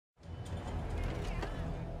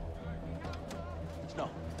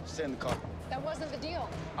Stay in the car. That wasn't the deal.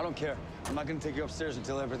 I don't care. I'm not gonna take you upstairs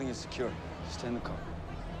until everything is secure. Stay in the car.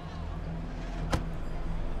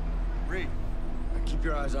 Reed, keep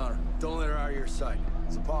your eyes on her. Don't let her out of your sight.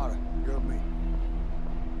 Zapata, you're with me.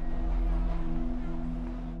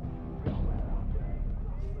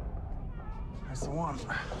 That's the one.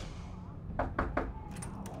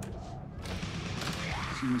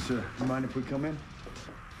 Excuse me, sir. You mind if we come in?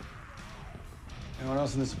 Anyone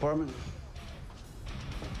else in this apartment?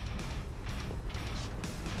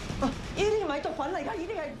 呢啲唔係毒品嚟㗎，呢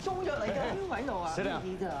啲係中藥嚟㗎，邊位度啊？ Sit down.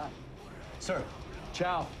 呢啲㗎。 Sir,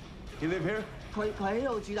 Chow, you live here? 佢喺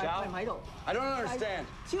度住，但係佢唔喺度。 I don't understand.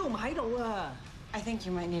 超唔喺度啊！ I think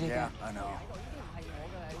you might need a Yeah, I know.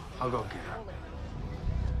 I'll go get her.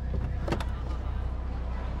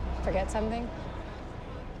 Forget something?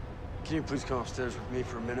 Can you please come upstairs with me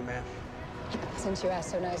for a minute, ma'am? Since you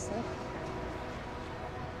asked so nicely.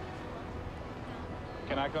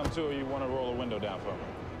 Can I come too, or you want to roll a window down for me?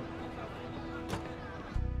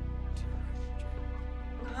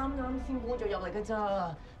 啱啱先搬咗入嚟㗎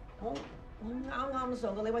咋，我啱啱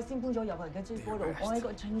上個禮拜先搬咗入嚟嘅，即係嗰度，我喺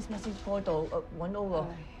個 Chinese message board 度揾到個。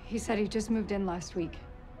He said he just moved in last week.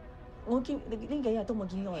 我見你呢幾日都冇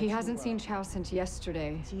見到。 He hasn't seen Chow since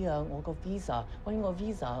yesterday. 知啊，我個 visa 揾個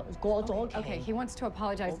visa 過咗期。Okay, he wants to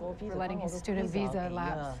apologize for letting his student visa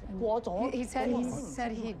lapse. 過咗。He said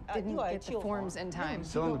he didn't get the forms in time.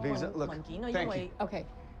 Still on the visa? Look, thank you. Okay.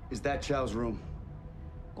 Is that Chow's room?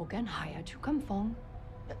 嗰間係啊，超間房。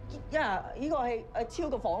呢個係超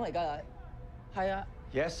個房嚟㗎，係啊。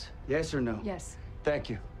Yes? Yes or no? Yes. Thank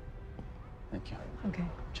you. Thank you. Okay.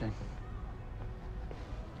 Jane.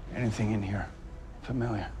 Anything in here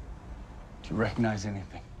familiar? Do you recognize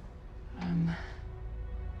anything? Anything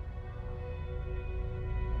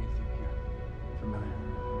here familiar?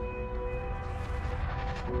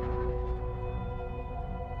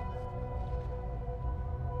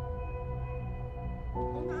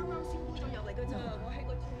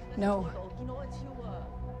 No.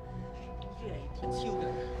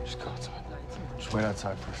 Just go outside. Just wait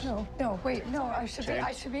outside first. No, wait, no, I should be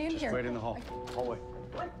in Just here. wait in the hallway.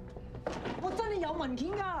 我真係有文件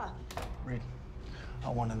㗎。 Reed, I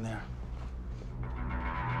want in there.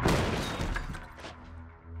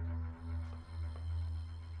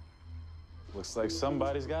 Looks like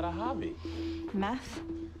somebody's got a hobby. Meth?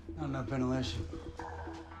 Not enough ventilation.